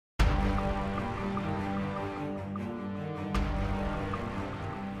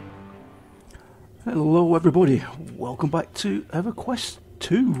Hello everybody, welcome back to Everquest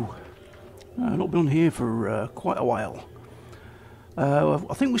 2. I've not been on here for quite a while.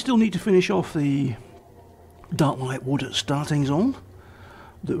 I think we still need to finish off the Darklight Wood starting zone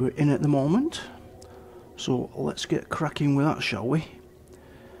that we're in at the moment. So let's get cracking with that, shall we?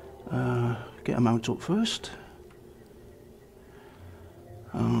 Get a mount up first.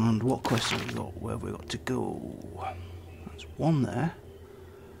 And what quests have we got? Where have we got to go? That's one there.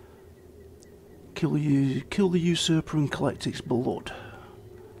 Kill the usurper and collect its blood.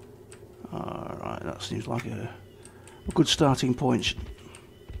 Alright, that seems like a good starting point.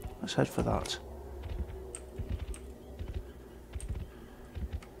 Let's head for that.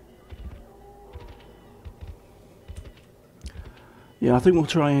 Yeah, I think we'll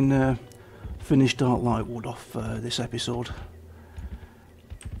try and finish Darklight Wood off this episode.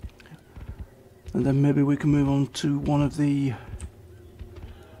 And then maybe we can move on to one of the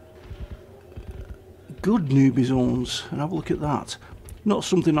good newbie zones and have a look at that. Not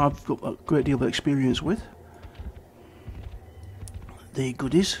something I've got a great deal of experience with. The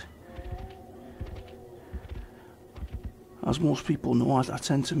goodies. As most people know, I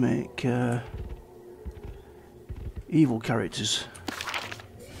tend to make evil characters.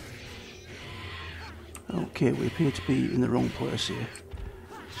 Okay, we appear to be in the wrong place here.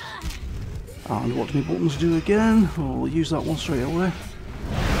 And what do my buttons do again? Well, we'll use that one straight away.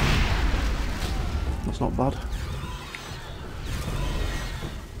 That's not bad.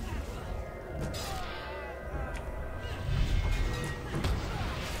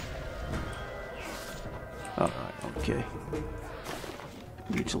 Alright, okay.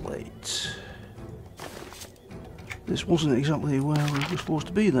 Mutilate. This wasn't exactly where we were supposed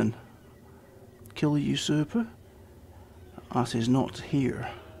to be then. Kill the usurper. That is not here.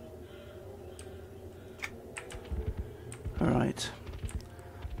 Alright.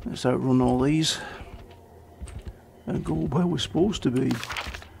 Let's outrun all these. And go where we're supposed to be.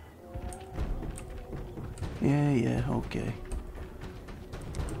 Yeah, okay.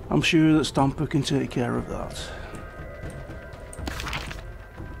 I'm sure that Stamper can take care of that.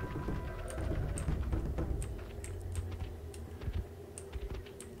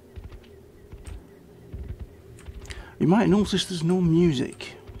 You might notice there's no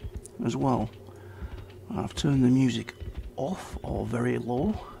music as well. I've turned the music off or very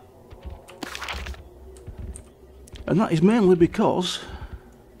low. And that is mainly because...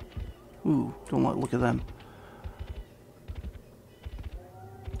 Ooh, don't like the look of them.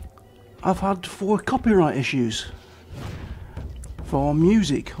 I've had 4 copyright issues for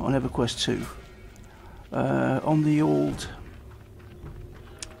music on Everquest 2. On the old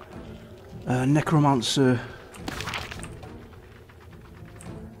Necromancer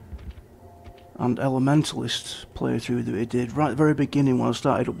and Elementalist playthrough that we did right at the very beginning when I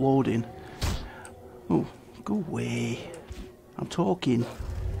started uploading. Oh, go away. I'm talking.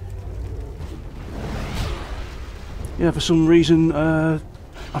 Yeah, for some reason I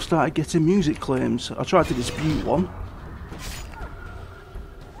started getting music claims. I tried to dispute one.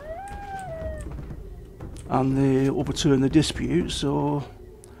 And they overturned the dispute, so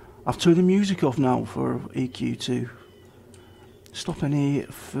I've turned the music off now for EQ to stop any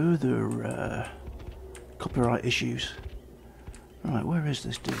further copyright issues. Right, where is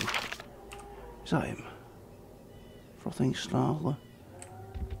this dude? Is that him? Frothing Snarler.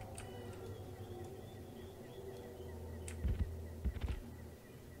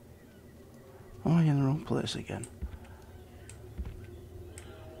 Am I in the wrong place again?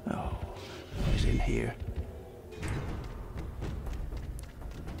 Oh, he's in here.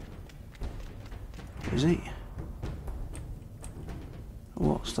 Is he?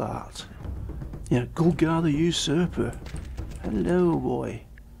 What's that? Yeah, Gulgar the Usurper. Hello, boy.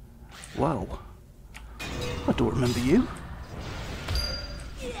 Wow. I don't remember you.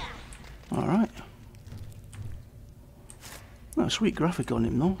 Alright. Oh, sweet graphic on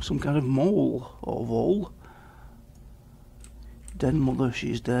him though. Some kind of mole or vole. Dead mother,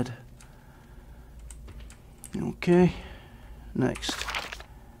 she's dead. Okay. Next.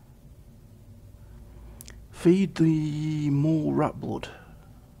 Feed the mole rat blood.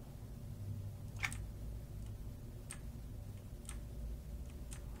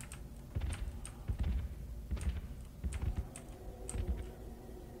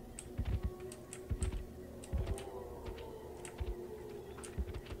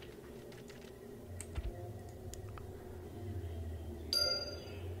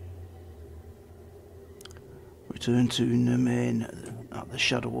 Return to Nemain at the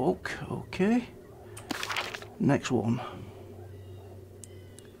Shadow Oak. Okay. Next one.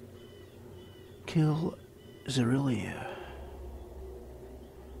 Kill Zerilia.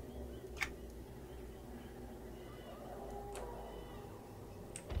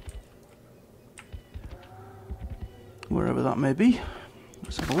 wherever that may be.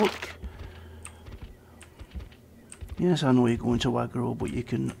 Let's have a look. Yes, I know you're going to aggro, but you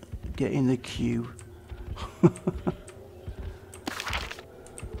can get in the queue.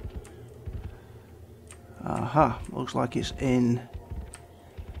 Aha, looks like it's in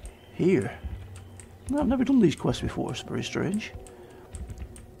here. No, I've never done these quests before, it's very strange.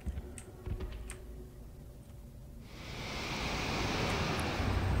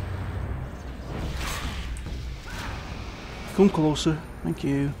 Come closer, thank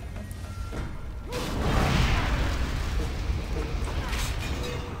you.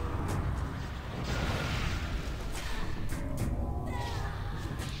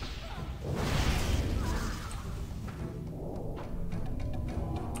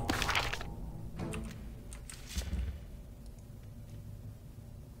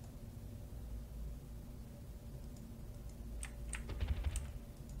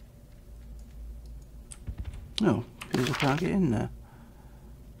 Oh, because I can't get in there.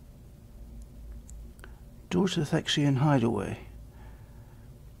 Door to the Thexian hideaway.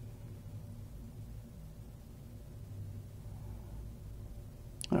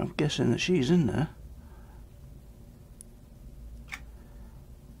 Well, I'm guessing that she's in there.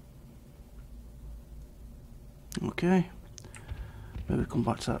 Okay. Maybe come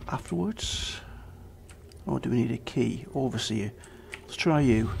back to that afterwards. Or do we need a key? Overseer. Let's try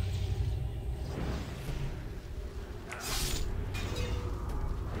you.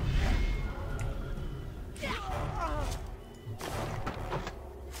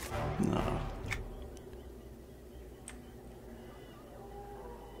 No.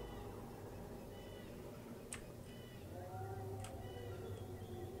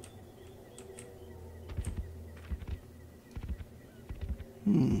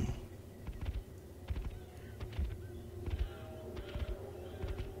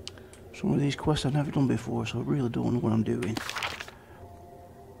 Some of these quests I've never done before, so I really don't know what I'm doing.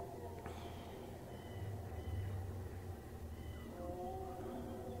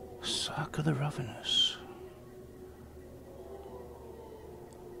 Sark of the Ravenous.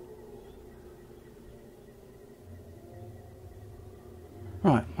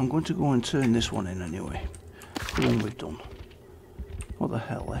 Right, I'm going to go and turn this one in anyway. The one we've done. What the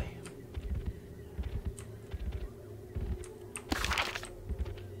hell, eh?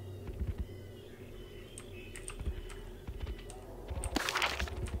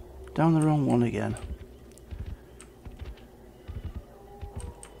 Down the wrong one again.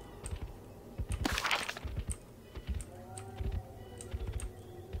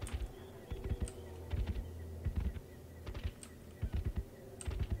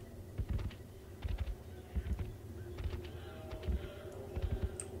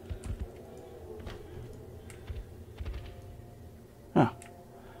 Ah,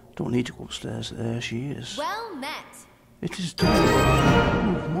 don't need to go upstairs. There she is. Well met. It is terrible.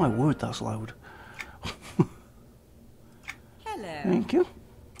 Oh, my word, that's loud. Hello. Thank you.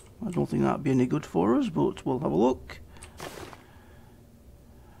 I don't think that'd be any good for us, but we'll have a look.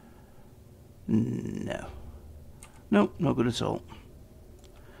 No. Nope, not good at all.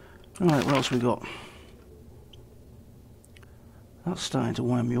 Alright, what else we got? That's starting to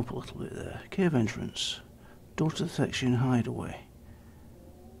wind me up a little bit there. Cave entrance. Door to the Thexian hideaway.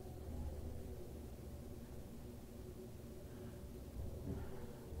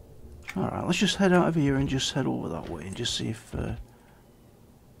 Alright, let's just head out of here and just head over that way and just see if...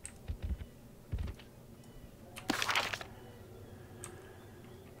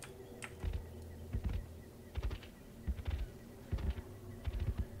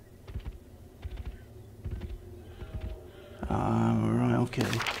 right, okay.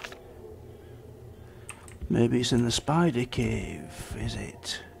 Maybe it's in the spider cave, is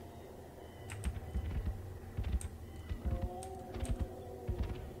it?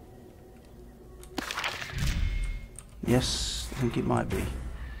 Yes, I think it might be.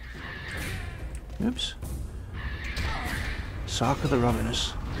 Oops. Sark of the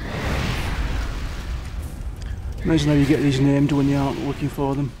Ravenous. Amazing how you get these named when you aren't looking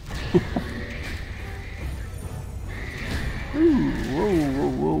for them. Ooh, whoa, whoa,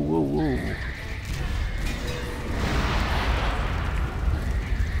 whoa, whoa, whoa.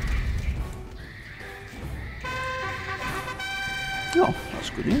 Oh, that's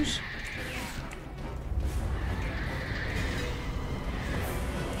good news.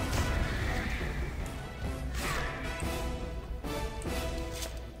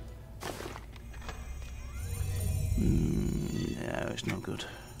 No, it's not good.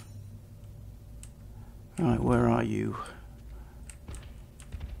 Right, where are you?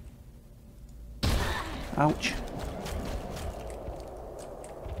 Ouch.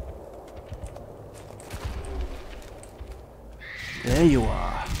 There you are.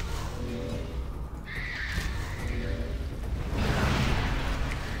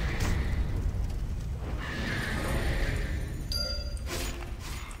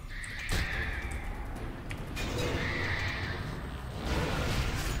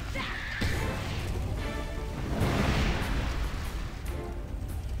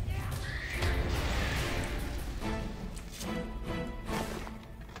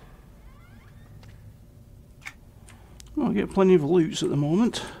 I get plenty of loots at the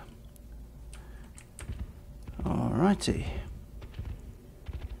moment. Alrighty.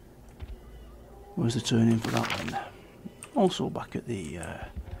 Where's the turn in for that then? Also back at the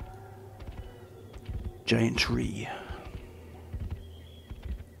giant tree.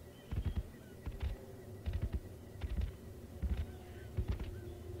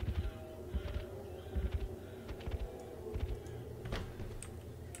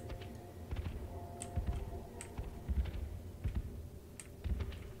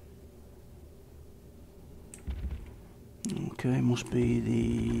 Okay, must be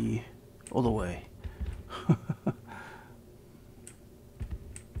the other way.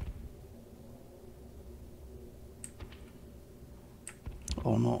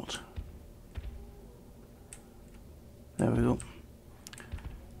 Or not. There we go.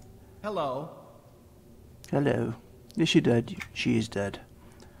 Hello. Hello. Is she dead? She is dead.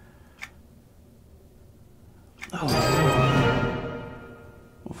 Oh.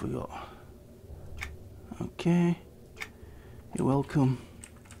 What have we got? Okay. You're welcome.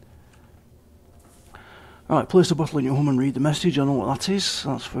 Alright, place a bottle in your home and read the message. I know what that is.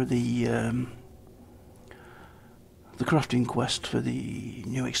 That's for the crafting quest for the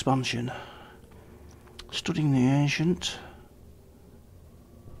new expansion. Studying the ancient.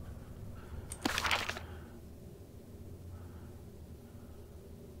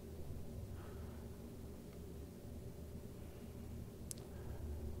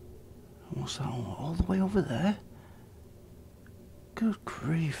 What's that one? All the way over there? Good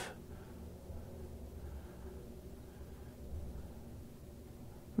grief.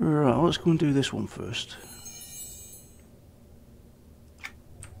 Right, let's go and do this one first.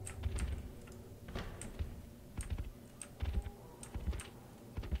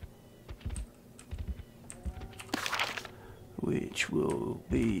 Which will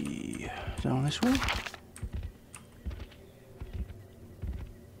be down this way.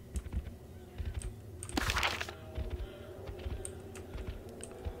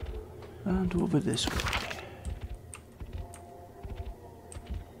 And over this way.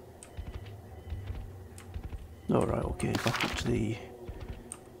 Alright, okay, back up to the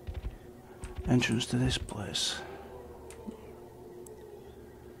entrance to this place.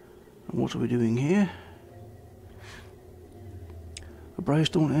 And what are we doing here? A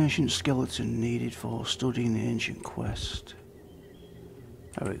Brightstone ancient skeleton needed for studying the ancient quest.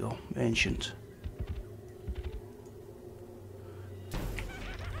 There we go, ancient.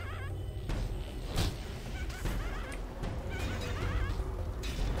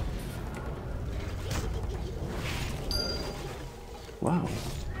 Wow.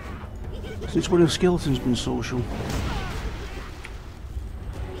 Since when have skeletons been social?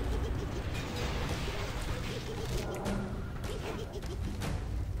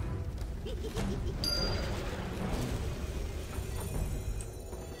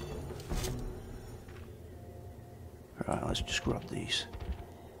 Right, let's just grab these.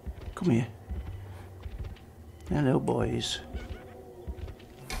 Come here. Hello, boys.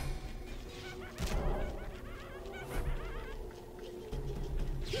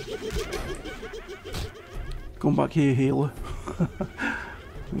 Come back here, healer.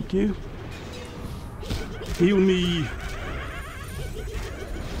 Thank you. Heal me.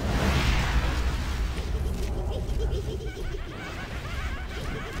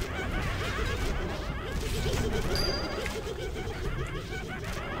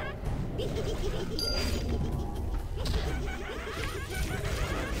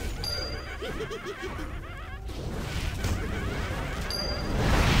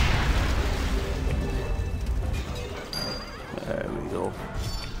 There we go.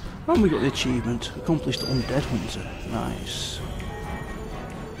 And we got the achievement, accomplished undead hunter. Nice.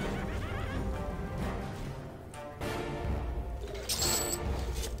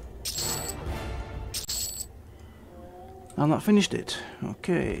 And that finished it.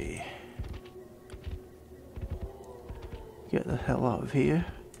 Okay. Get the hell out of here.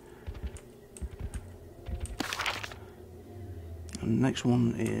 And the next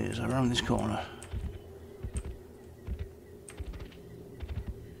one is around this corner.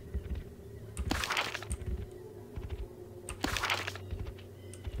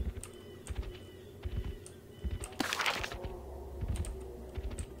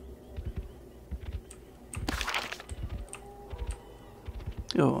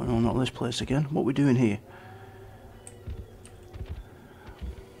 Oh, no, not this place again. What are we doing here?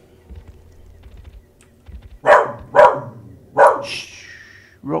 Shh.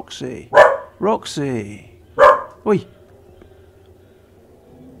 Roxy. Roxy. Oi.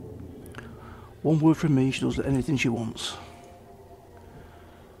 One word from me, she does anything she wants.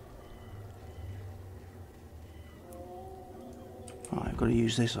 Right, I've got to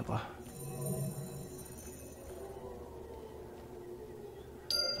use this, have I?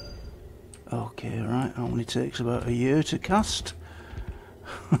 Okay, right, only takes about a year to cast.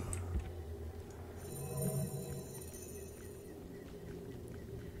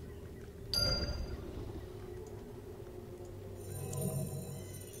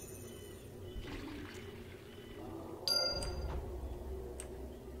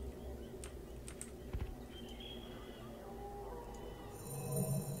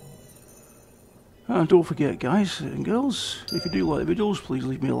 And don't forget, guys and girls, if you do like the videos, please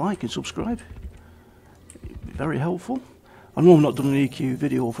leave me a like and subscribe. It'd be very helpful. I know I've not done an EQ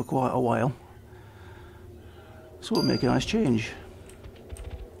video for quite a while, so it'll make a nice change.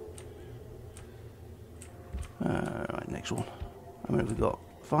 Right, next one. How many have we got?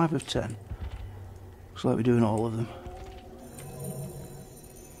 5 of 10. Looks like we're doing all of them.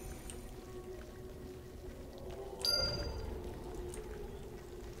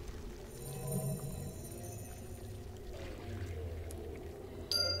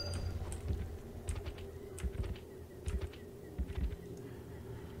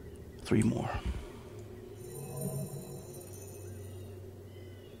 Three more.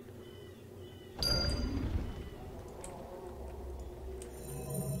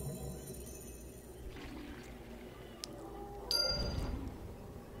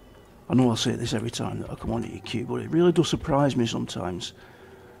 I know I say this every time that I come on EQ, but it really does surprise me sometimes.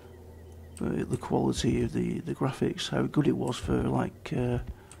 The quality of the graphics, how good it was for like 10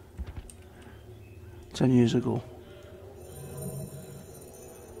 years ago.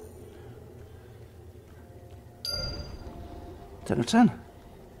 Ten of 10.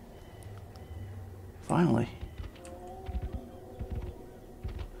 Finally.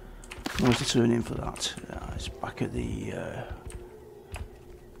 Where's the turn in for that? It's back at the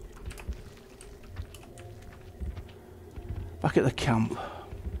camp.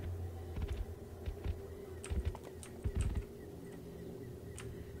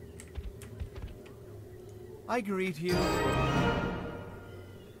 I greet you.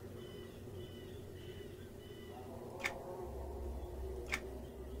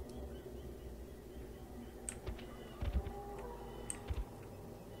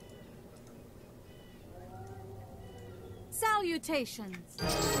 Salutations.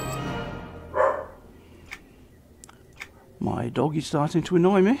 My dog is starting to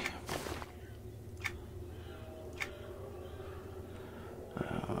annoy me.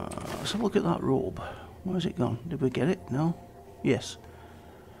 Let's have a look at that robe. Where's it gone? Did we get it? No? Yes.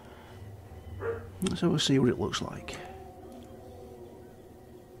 Let's have a see what it looks like.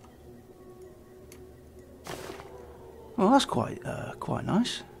 Well, that's quite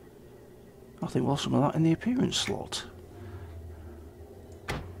nice. I think we'll have some of that in the appearance slot.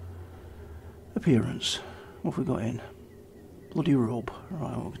 Appearance. What have we got in? Bloody robe.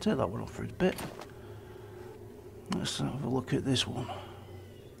 Right, we can take that one off for a bit. Let's have a look at this one.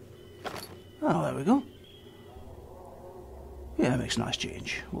 Oh, there we go. Yeah, it makes a nice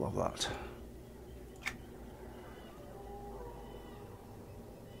change. We'll have that.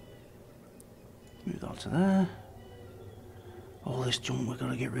 Move that to there. All this junk we've got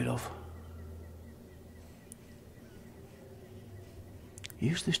to get rid of.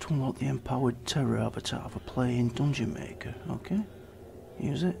 Use this to unlock the empowered terror avatar for playing Dungeon Maker. Okay.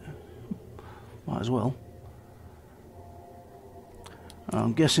 Use it. Might as well.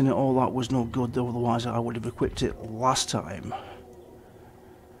 I'm guessing that all that was no good, though, otherwise I would have equipped it last time.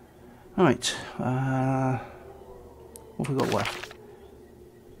 Right. What have we got left?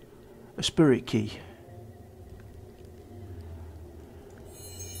 A spirit key.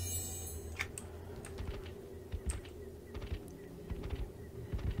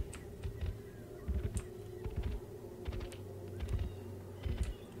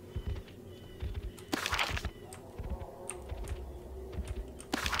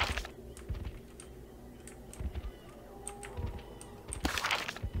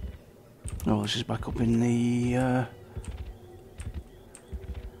 Oh, this is back up in the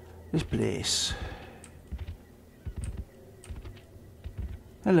this place.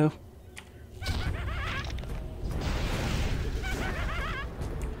 Hello.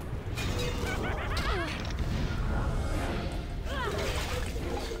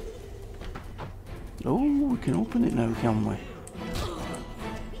 Oh, we can open it now, can we?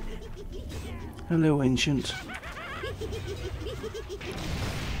 Hello, Ancient.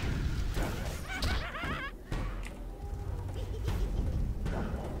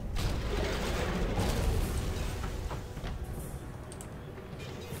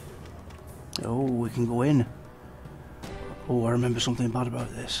 Oh, we can go in. Oh, I remember something bad about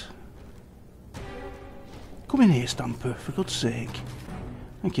this. Come in here, Stamper, for God's sake.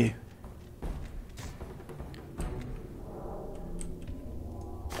 Thank you.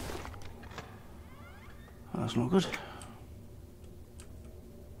 That's not good.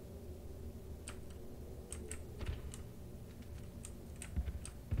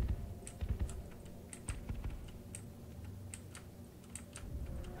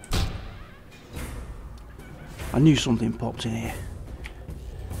 I knew something popped in here.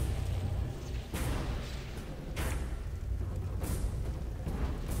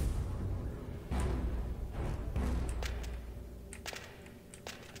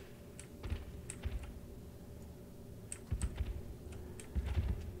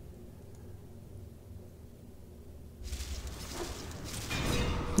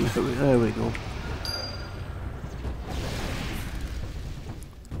 There we go.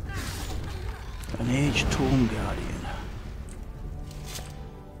 An aged Tomb Guardian.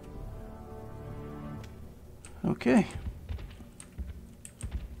 Okay.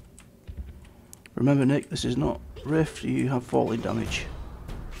 Remember, Nick, this is not Rift, you have falling damage.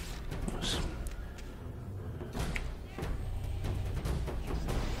 Yes.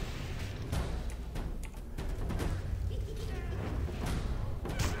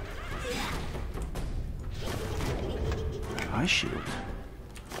 Ice shield.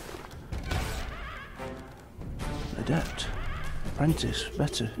 Adept. Apprentice.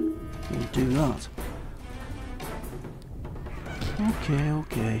 Better. We'll do that. Okay,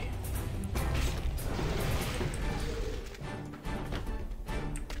 okay.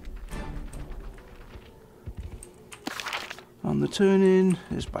 And the turn-in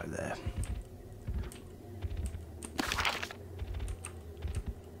is back there.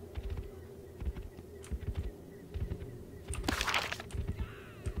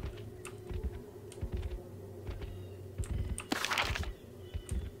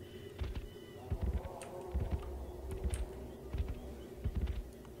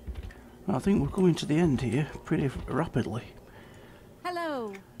 I think we're coming to the end here pretty rapidly.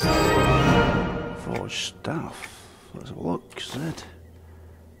 Hello. Forged staff. Let's have a look. Zed.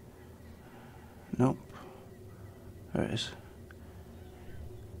 Nope. There it is.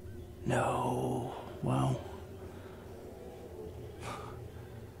 No. Wow.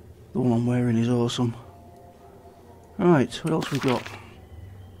 The one I'm wearing is awesome. Right, what else we got?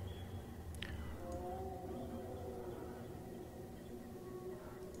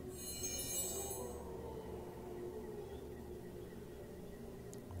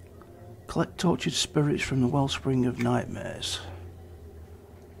 Collect tortured spirits from the wellspring of nightmares.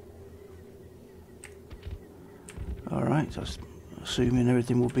 Alright, that's assuming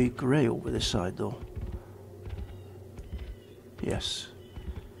everything will be grey over this side though. Yes.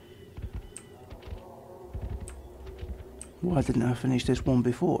 Why didn't I finish this one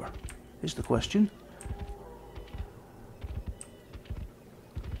before? Is the question.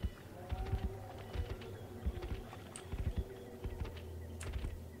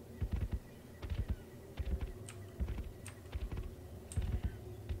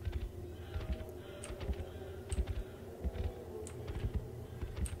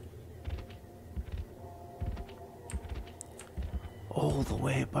 All the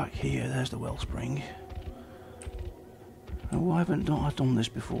way back here, there's the wellspring. Oh, why haven't I done this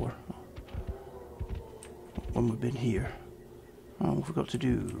before? When we've been here. Oh, I forgot to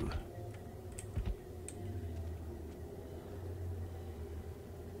do.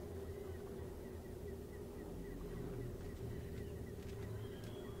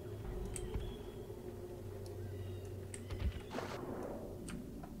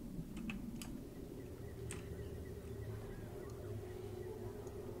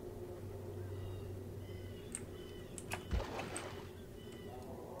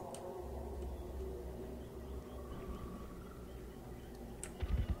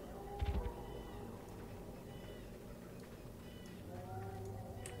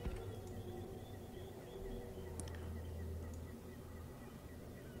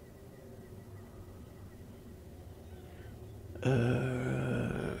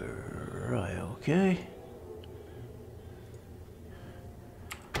 Right, okay.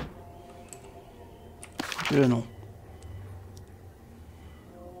 Journal.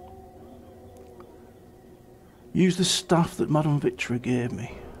 Use the staff that Madame Victra gave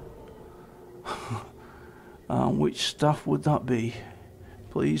me. Which staff would that be?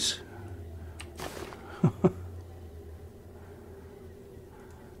 Please?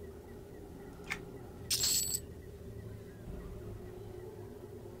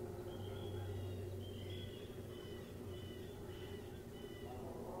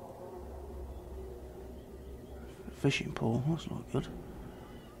 Fishing pole, that's not good.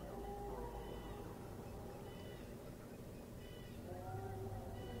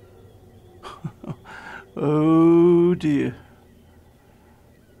 Oh dear.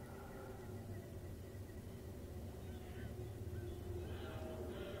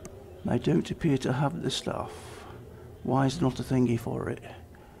 They don't appear to have the stuff. Why is there not a thingy for it?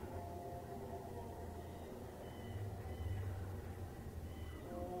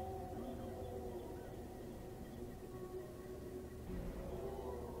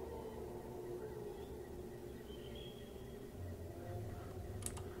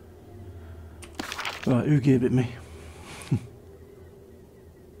 Right, who gave it me?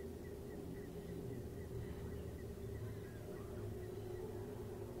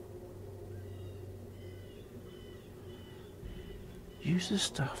 Use the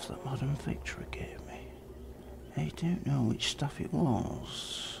stuff that Modern Victor gave me. I don't know which stuff it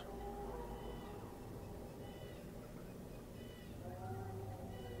was.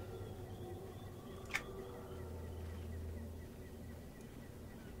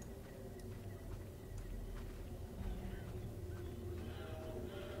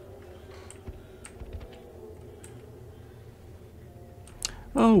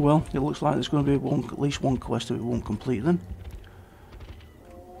 Oh well, it looks like there's going to be at least one quest that we won't complete then.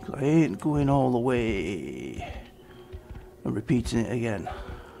 I ain't going all the way and repeating it again.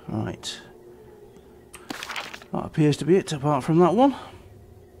 Right. That appears to be it, apart from that one.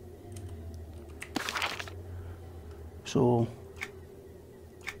 So,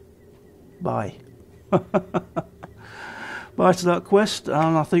 bye. Bye to that quest,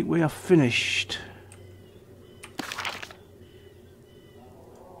 and I think we are finished.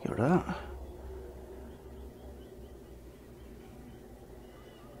 Get rid of that.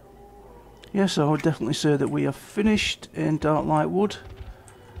 Yes, I would definitely say that we are finished in Darklight Wood.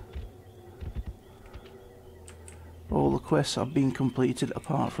 All the quests have been completed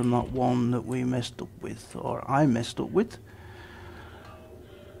apart from that one that we messed up with, or I messed up with.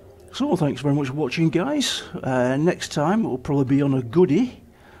 So thanks very much for watching, guys. Next time it will probably be on a goodie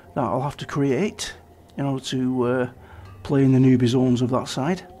that I'll have to create in order to play in the newbie zones of that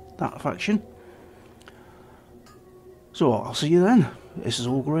side, that faction. So I'll see you then. This is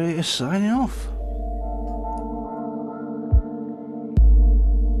Olgrey signing off.